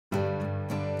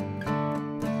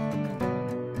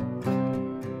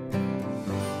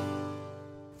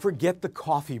Forget the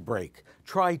coffee break.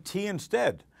 Try tea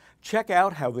instead. Check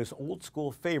out how this old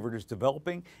school favorite is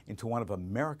developing into one of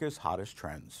America's hottest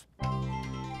trends.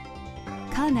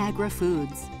 Conagra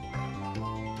Foods.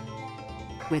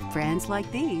 With brands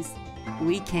like these,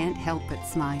 we can't help but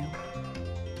smile.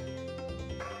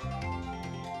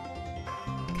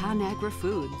 Conagra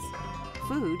Foods.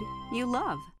 Food you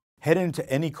love. Head into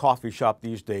any coffee shop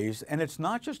these days, and it's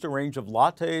not just a range of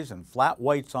lattes and flat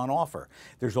whites on offer.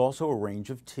 There's also a range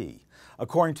of tea.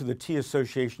 According to the Tea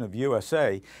Association of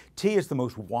USA, tea is the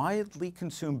most widely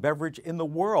consumed beverage in the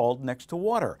world next to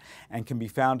water and can be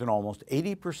found in almost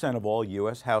 80% of all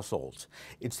U.S. households.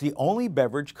 It's the only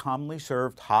beverage commonly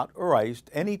served hot or iced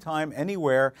anytime,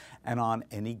 anywhere, and on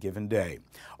any given day.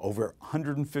 Over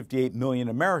 158 million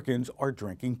Americans are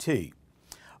drinking tea.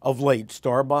 Of late,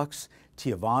 Starbucks,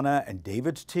 Teavana, and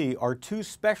David's Tea are two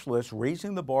specialists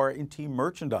raising the bar in tea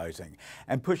merchandising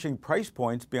and pushing price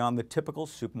points beyond the typical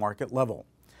supermarket level.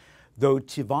 Though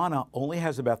Teavana only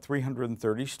has about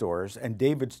 330 stores and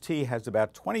David's Tea has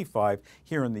about 25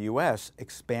 here in the U.S.,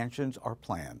 expansions are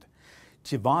planned.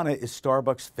 Teavana is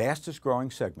Starbucks' fastest growing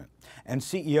segment, and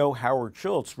CEO Howard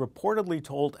Schultz reportedly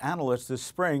told analysts this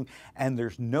spring, and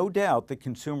there's no doubt that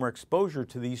consumer exposure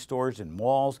to these stores in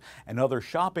malls and other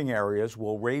shopping areas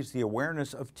will raise the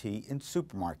awareness of tea in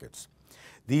supermarkets.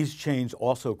 These chains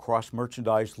also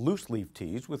cross-merchandise loose-leaf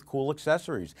teas with cool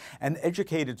accessories and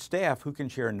educated staff who can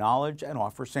share knowledge and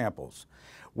offer samples.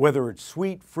 Whether it's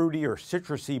sweet, fruity, or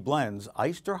citrusy blends,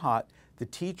 iced or hot, the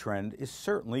tea trend is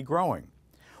certainly growing.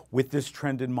 With this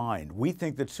trend in mind, we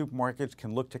think that supermarkets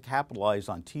can look to capitalize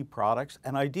on tea products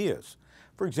and ideas.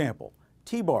 For example,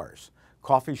 tea bars.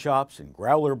 Coffee shops and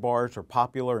growler bars are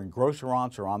popular and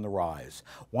grocerants are on the rise.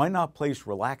 Why not place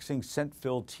relaxing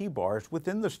scent-filled tea bars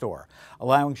within the store,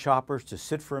 allowing shoppers to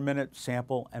sit for a minute,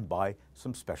 sample, and buy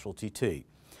some specialty tea?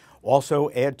 Also,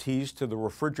 add teas to the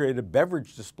refrigerated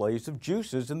beverage displays of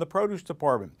juices in the produce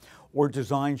department, or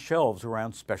design shelves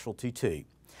around specialty tea.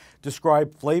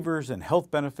 Describe flavors and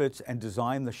health benefits and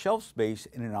design the shelf space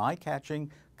in an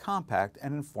eye-catching, compact,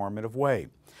 and informative way.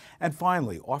 And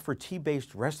finally, offer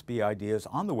tea-based recipe ideas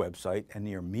on the website and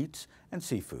near meats and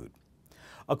seafood.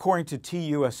 According to Tea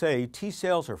USA, tea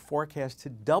sales are forecast to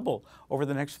double over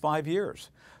the next 5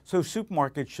 years. So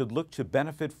supermarkets should look to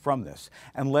benefit from this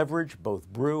and leverage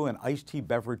both brew and iced tea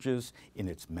beverages in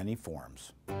its many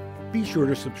forms. Be sure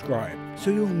to subscribe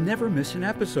so you'll never miss an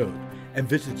episode, and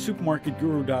visit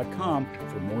supermarketguru.com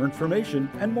for more information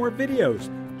and more videos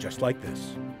just like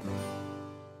this.